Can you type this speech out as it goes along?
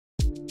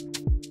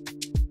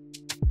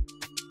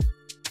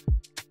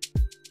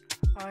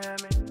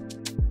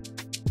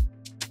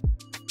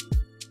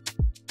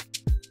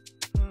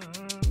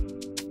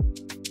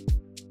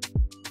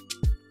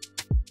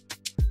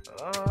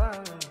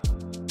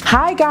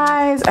Hi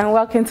guys, and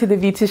welcome to the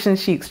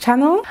Beauticianchic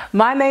channel.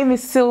 My name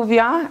is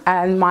Sylvia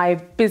and my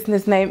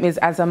business name is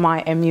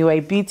Azamai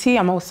MUA Beauty.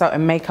 I'm also a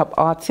makeup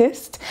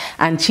artist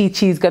and Chi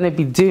Chi is going to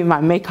be doing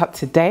my makeup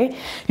today.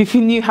 If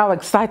you knew how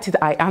excited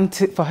I am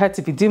for her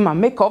to be doing my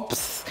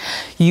makeups,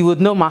 you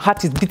would know my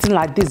heart is beating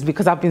like this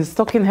because I've been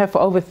stalking her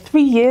for over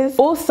 3 years.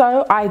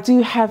 Also, I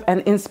do have an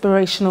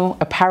inspirational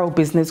apparel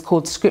business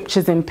called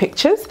Scriptures in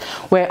Pictures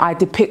where I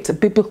depict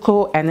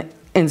biblical and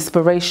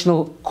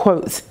inspirational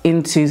quotes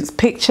into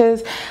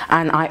pictures,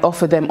 and I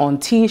offer them on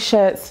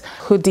t-shirts,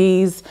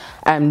 hoodies,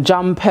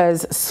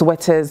 jumpers,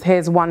 sweaters.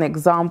 Here's one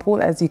example,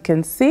 as you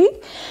can see,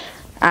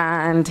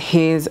 and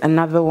here's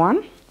another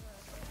one.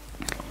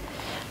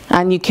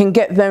 And you can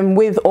get them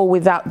with or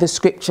without the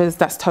scriptures,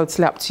 that's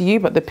totally up to you,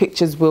 but the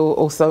pictures will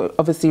also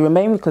obviously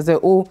remain because they're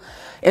all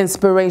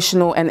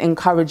inspirational and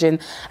encouraging.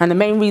 And the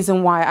main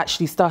reason why I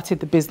actually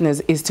started the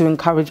business is to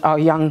encourage our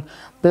young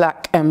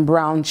black and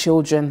brown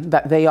children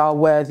that they are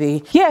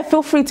worthy. Yeah,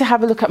 feel free to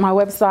have a look at my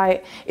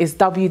website. It's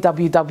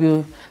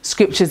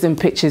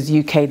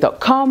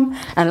www.scripturesinpicturesuk.com.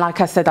 And like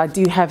I said, I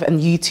do have a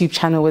YouTube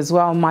channel as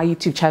well. My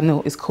YouTube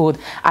channel is called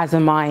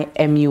Azamai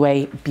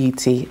MUA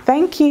Beauty.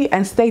 Thank you,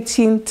 and stay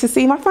tuned to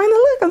see my final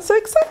look. I'm so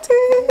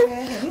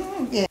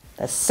excited.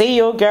 Let's see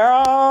you,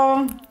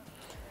 girl.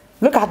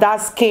 Look at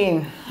that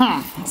skin.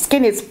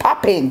 Skin is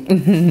popping.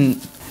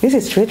 This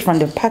is straight from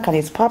the pack and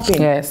it's popping.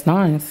 Yeah, it's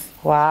nice.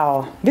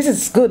 Wow. This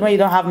is good when you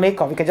don't have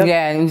makeup. You can just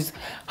and just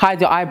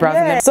hide your eyebrows.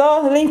 Yeah.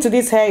 So the link to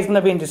this hair is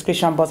gonna be in the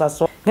description box as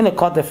well. I'm gonna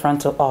cut the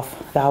frontal off.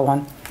 That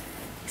one.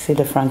 See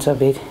the frontal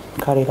bit?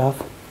 Cut it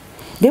off.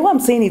 The way I'm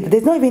saying it,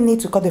 there's not even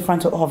need to cut the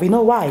frontal off. You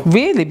know why?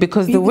 Really?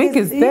 Because the wig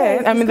is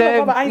there. I mean,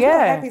 it's gonna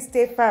help it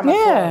stay firm.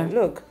 Yeah.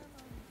 Look.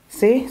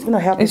 See, it's gonna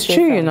help. It's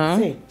true, you know.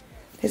 See,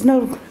 there's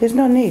no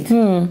need.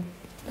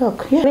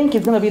 Look, yeah. Link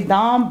is gonna be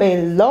down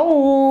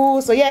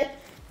below. So yeah,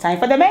 time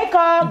for the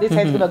makeup. This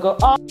hair's gonna go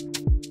up.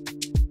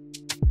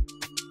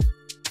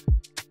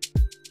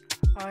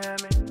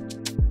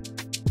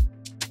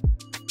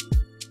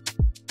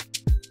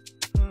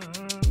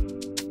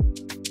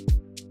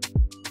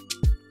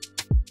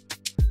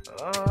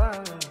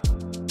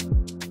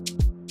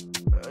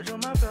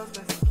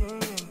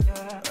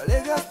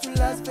 Lagos to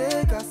Las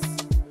Vegas,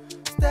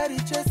 steady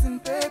chasing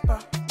paper,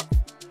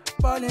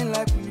 balling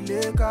like we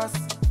Lakers.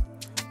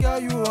 Girl,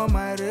 you on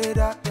my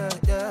radar,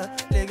 yeah.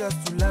 Lagos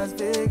to Las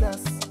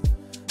Vegas,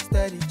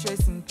 steady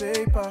chasing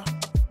paper,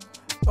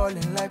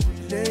 balling like we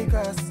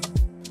Lakers.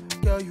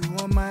 Girl, you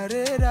on my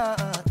radar,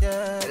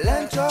 yeah.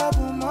 Lencho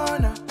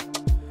bumana,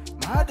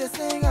 my de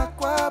sing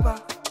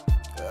aquaba,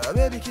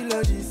 baby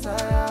killer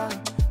desire,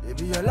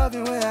 baby your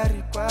loving way I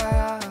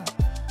require.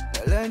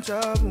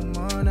 Lencho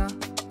bumana,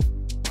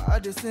 my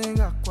de sing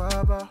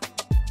aquaba,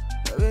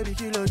 baby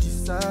killer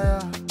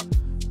desire,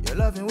 your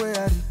loving way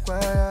I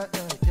require.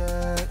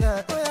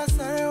 Yeah. Oh yeah,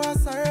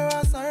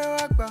 sorry,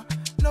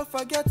 don't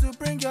forget to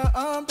bring your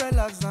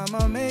umbrellas.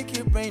 I'ma make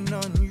it rain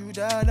on you,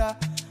 dada.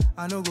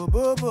 I no go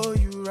bobo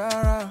you,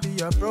 rara. Be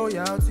your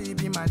royalty,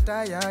 be my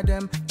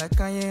diadem. Like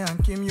Kanye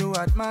and Kim, you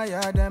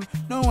admire them.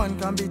 No one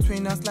come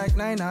between us like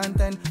 9 and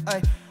 10.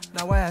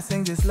 Now why I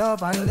sing this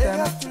love anthem.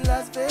 Lagos to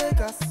Las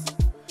Vegas,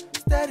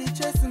 steady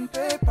chasing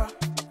paper,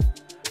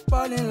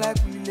 balling like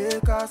we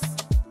Lakers.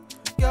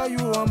 Girl,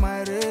 you on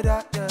my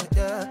radar,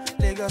 yeah.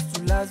 Lagos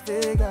to Las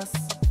Vegas,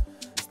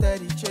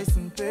 steady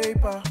chasing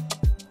paper,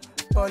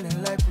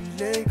 balling like we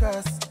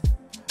Lakers.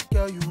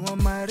 Girl, you on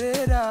my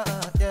radar,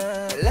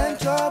 yeah.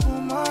 Lencho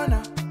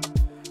bumana,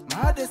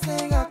 my de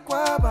sing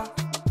aquaba,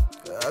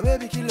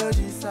 baby killer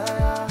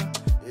desire,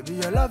 baby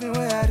your loving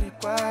way I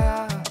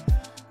require.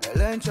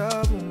 Lencho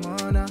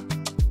bumana,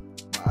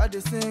 my de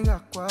sing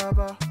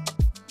aquaba,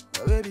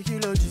 baby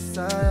killer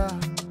desire,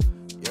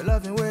 your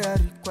loving way I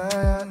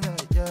require.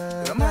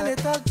 Your man they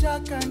talk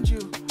Jack and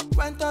you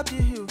went up the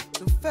hill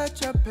to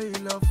fetch a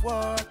pail of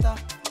water.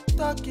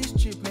 Talk is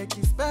cheap, make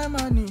you spend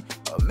money,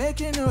 or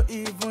make you no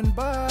even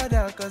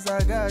bother. Cause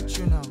I got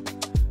you now.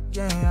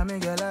 Yeah, I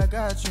mean girl, I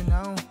got you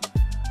now.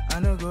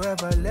 I no go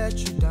ever let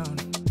you down.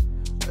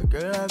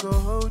 Girl, I go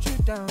hold you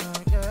down,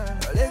 yeah.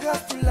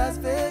 Lagos to Las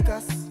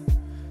Vegas,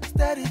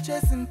 steady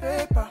chasing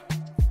paper,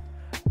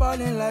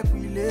 balling like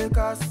we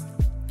Lakers.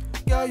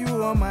 Girl,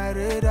 you on my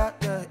radar,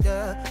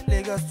 yeah.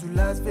 Lagos to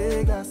Las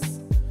Vegas,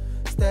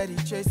 steady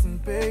chasing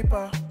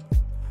paper,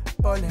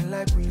 balling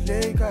like we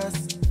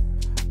Lakers.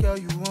 Girl,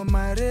 you on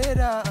my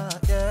radar,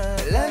 yeah.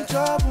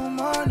 Lencho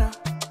bumana,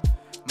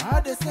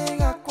 my de sing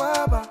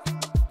aquaba,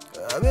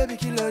 baby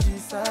killer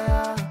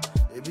desire,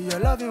 baby your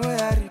loving way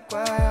I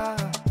require.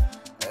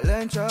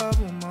 Lencho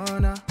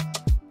bumana,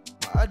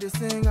 my de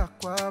sing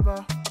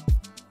aquaba,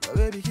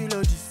 baby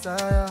killer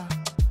desire,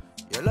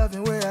 your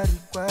loving way I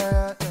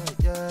require.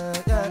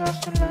 Lagos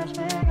to Las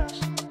Vegas,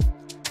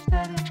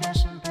 steady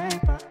chasing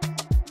paper,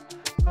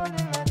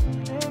 balling like we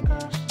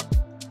Lakers.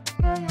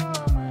 Girl, you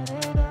on my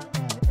radar,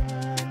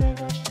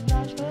 Lagos to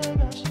Las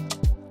Vegas,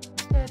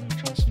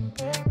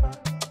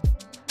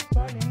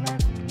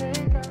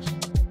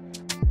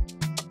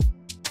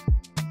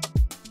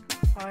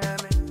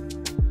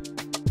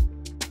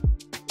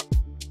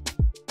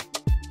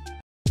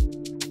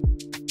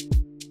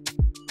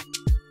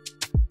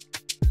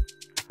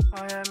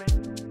 yeah, me.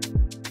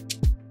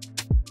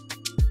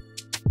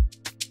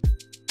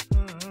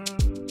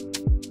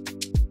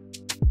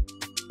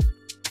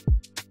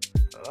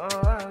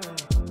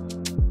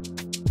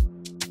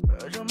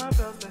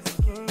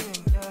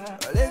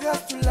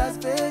 Lagos to Las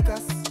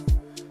Vegas,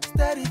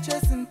 steady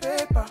chasing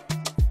paper,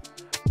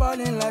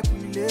 balling like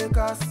we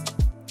Lakers.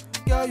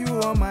 Girl, you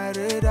on my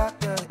radar,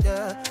 yeah,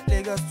 yeah.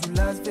 Lagos to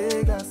Las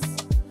Vegas,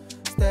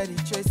 steady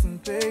chasing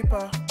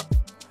paper,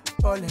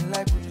 balling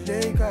like we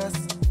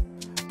Lakers.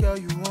 Girl,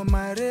 you on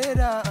my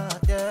radar,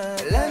 yeah.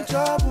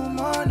 Lencho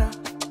bumona,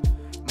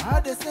 my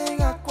heart they sing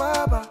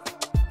aquaba.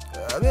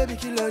 Baby,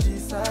 kilo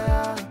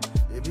desire,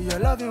 baby, your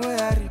loving way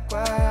I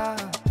require.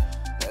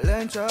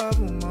 Lencho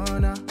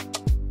bumona,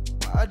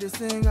 I dey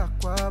sing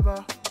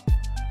aquaba,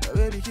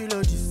 baby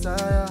kilo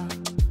desire.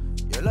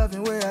 Your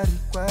loving way I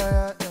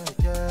require, yeah,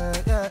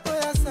 yeah, yeah. Oh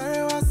yeah,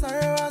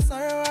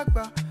 sarewa,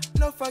 gba.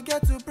 No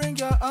forget to bring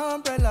your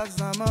umbrellas,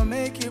 I'ma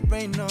make it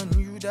rain on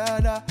you,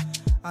 dada.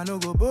 I no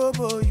go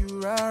bobo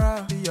you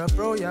rara. Be your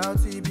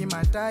royalty, be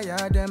my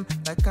diadem.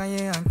 Like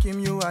Kanye and Kim,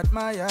 you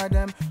admire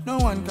them. No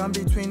one come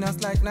between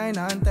us like 9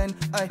 and 10.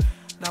 Aye,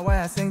 now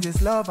why I sing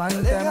this love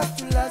anthem. Lagos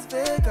to Las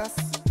Vegas,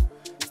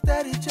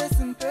 steady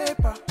chasing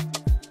paper,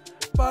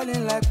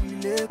 balling like we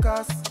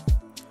Lakers.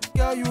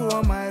 Girl, you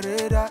on my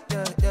radar,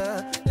 yeah,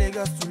 yeah.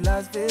 Lagos to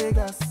Las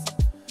Vegas,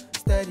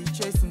 steady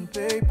chasing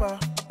paper,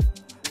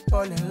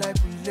 balling like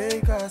we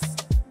Lakers.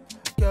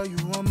 Girl, you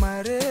on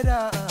my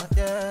radar,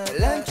 yeah.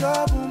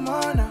 Lencho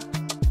bumona,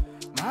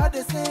 my heart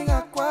they sing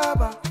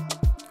aquaba.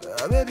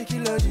 Baby,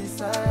 kilo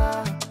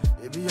desire,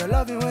 baby, your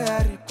loving way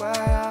I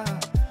require.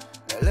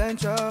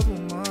 Lencho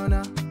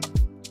bumona,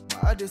 my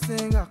heart they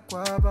sing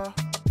aquaba.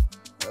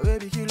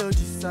 Baby, kilo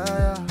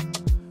desire,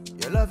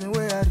 your loving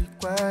way I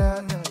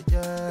require, yeah,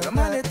 yeah. Your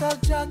man they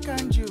talk Jack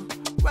and you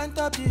went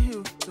up the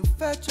hill to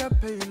fetch a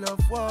pail of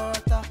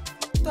water.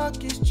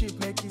 Talk is cheap,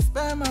 make you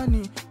spend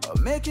money, or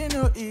make you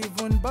no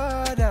even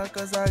bother.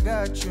 Cause I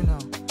got you now,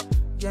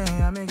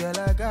 yeah, I mean girl,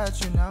 I got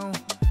you now.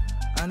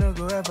 I no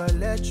go ever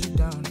let you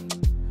down,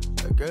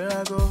 girl,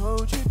 I go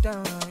hold you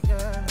down,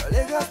 yeah.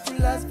 Lagos to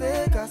Las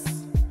Vegas,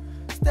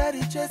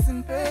 steady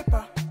chasing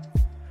paper,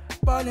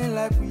 balling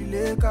like we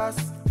Lakers.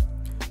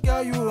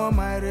 Girl, you on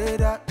my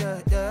radar, yeah,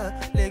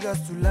 yeah. Lagos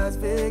to Las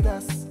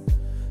Vegas,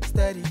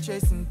 steady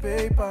chasing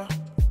paper,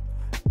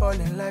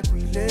 balling like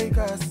we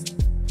Lakers.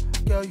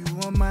 Girl, you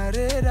on my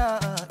radar,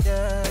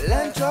 yeah.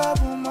 Lencho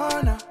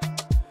bumona,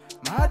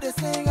 my heart they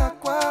sing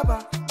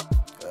aquaba.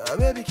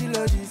 Baby,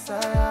 kilo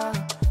desire,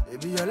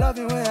 baby, your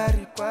loving way I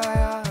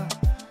require.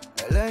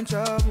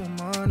 Lencho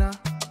bumona,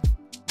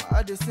 my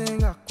heart they sing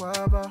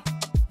aquaba.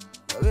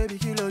 Baby,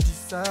 kilo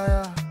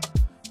desire,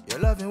 your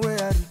loving way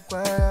I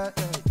require,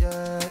 yeah,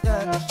 yeah, yeah.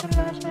 Lagos to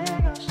Las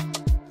Vegas,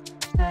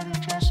 steady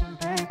chasing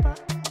paper,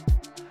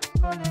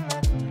 balling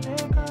like we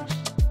Lakers.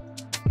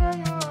 Girl,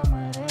 you on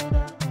my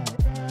radar, yeah,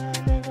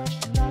 yeah. Lagos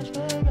to Las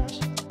Vegas,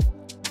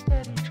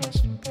 steady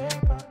chasing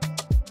paper,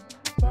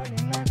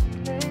 balling like we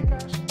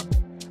Lakers.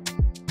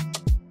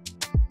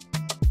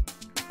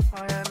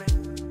 Oh yeah, me.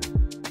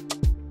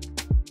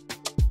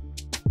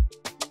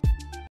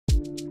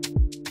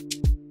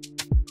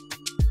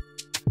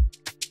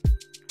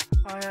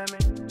 Oh yeah, me.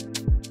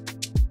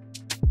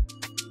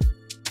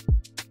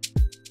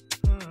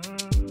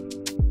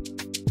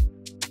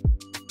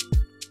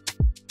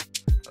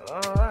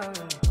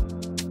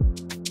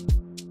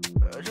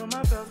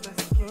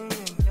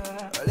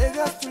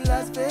 Lagos to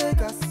Las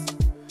Vegas,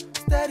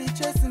 steady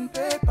chasing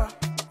paper,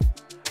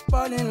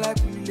 balling like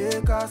we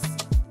Lakers.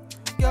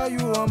 Girl, you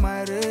on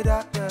my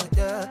radar, yeah,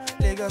 yeah.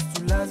 Lagos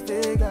to Las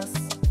Vegas,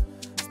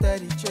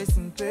 steady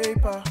chasing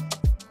paper,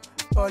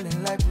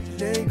 balling like we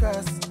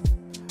Lakers.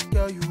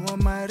 Girl, you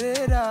on my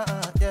radar,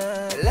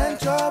 yeah.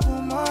 Lencho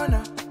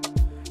bumona,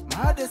 my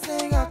heart they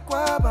sing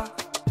aquaba.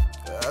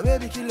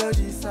 Baby, kilo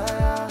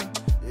desire,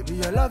 baby,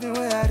 your loving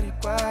way I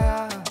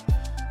require.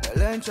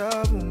 Lencho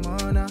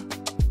bumona,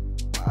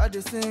 my heart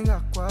they sing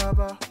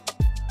aquaba.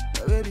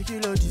 Baby,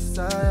 kilo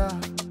desire,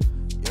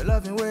 your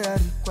loving way I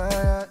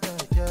require,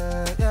 yeah,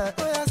 yeah, yeah.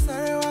 Oh yeah,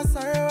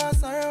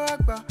 sarewa,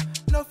 gba.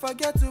 No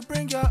forget to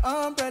bring your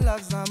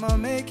umbrellas, I'ma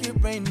make it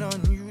rain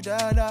on you,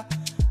 dada.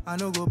 I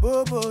no go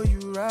bobo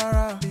you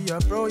rara. Be your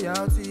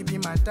royalty, be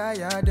my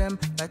diadem.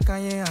 Like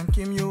Kanye and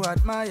Kim, you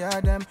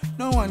admire them.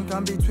 No one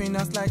come between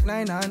us like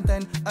 9 and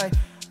 10. Aye,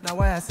 now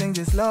why I sing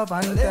this love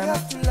anthem.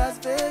 Lagos to Las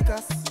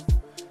Vegas,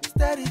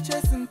 steady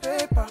chasing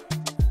paper,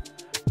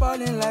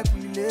 balling like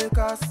we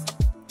Lakers.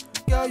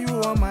 Girl, you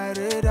on my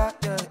radar,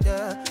 yeah,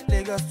 yeah.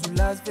 Lagos to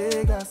Las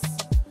Vegas,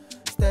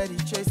 steady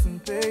chasing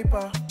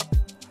paper,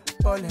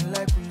 balling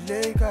like we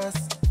Lakers.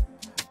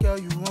 Girl,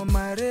 you on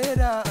my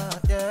radar,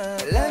 yeah.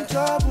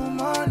 Lencho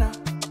bumona,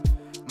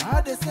 my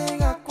heart they sing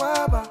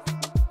aquaba.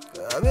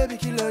 Baby,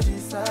 kilo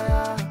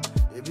desire,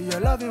 baby, your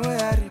loving way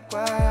I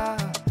require.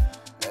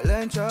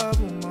 Lencho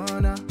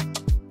bumona,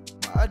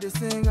 my heart they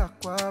sing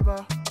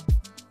aquaba.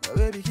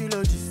 Baby,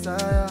 kilo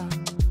desire,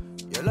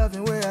 your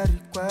loving way I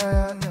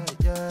require, yeah,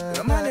 yeah.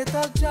 Your man they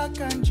talk Jack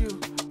and you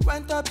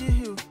went up the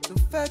hill to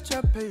fetch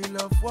a pail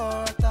of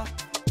water.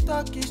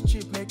 Talk is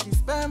cheap, make you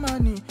spend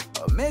money,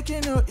 or make you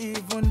no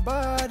even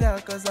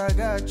bother, cause I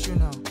got you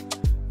now.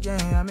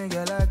 Yeah, I mean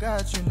girl, I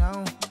got you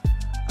now.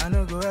 I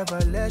no go ever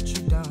let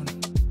you down.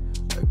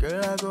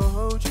 Girl, I go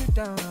hold you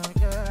down,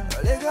 yeah.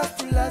 Lagos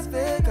to Las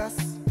Vegas,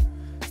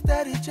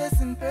 steady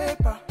chasing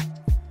paper.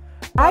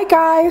 Hi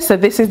guys, so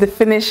this is the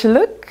finished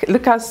look.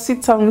 Look how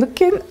sweet I'm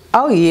looking.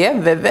 Oh yeah,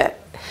 baby.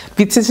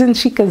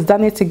 Beauticianchic has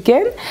done it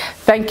again.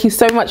 Thank you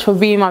so much for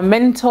being my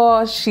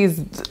mentor.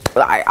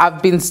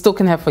 I've been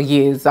stalking her for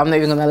years, I'm not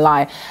even gonna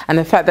lie. And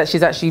the fact that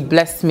she's actually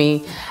blessed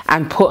me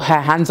and put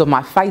her hands on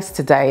my face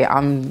today,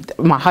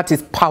 my heart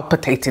is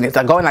palpitating. It's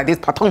like going like this,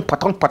 patong,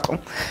 patong, patong.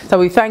 So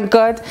we thank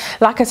God.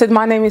 Like I said,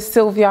 my name is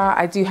Sylvia.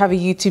 I do have a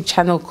YouTube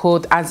channel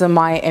called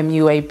Azamai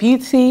MUA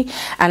Beauty.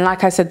 And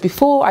like I said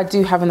before, I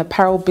do have an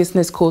apparel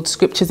business called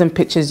Scriptures and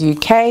Pictures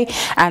UK.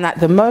 And at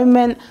the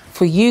moment,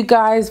 for you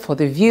guys, for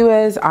the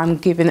viewers, I'm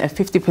giving a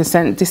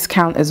 50%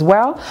 discount as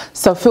well.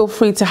 So feel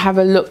free to have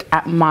a look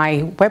at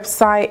my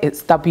website.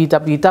 It's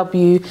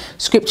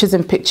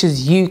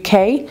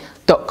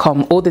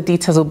www.scripturesandpicturesuk.com. All the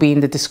details will be in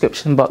the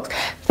description box.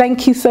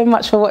 Thank you so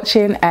much for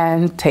watching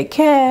and take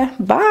care.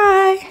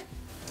 Bye.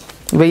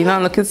 But you know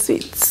I'm looking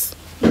sweet.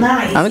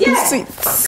 Nice. I'm looking sweet.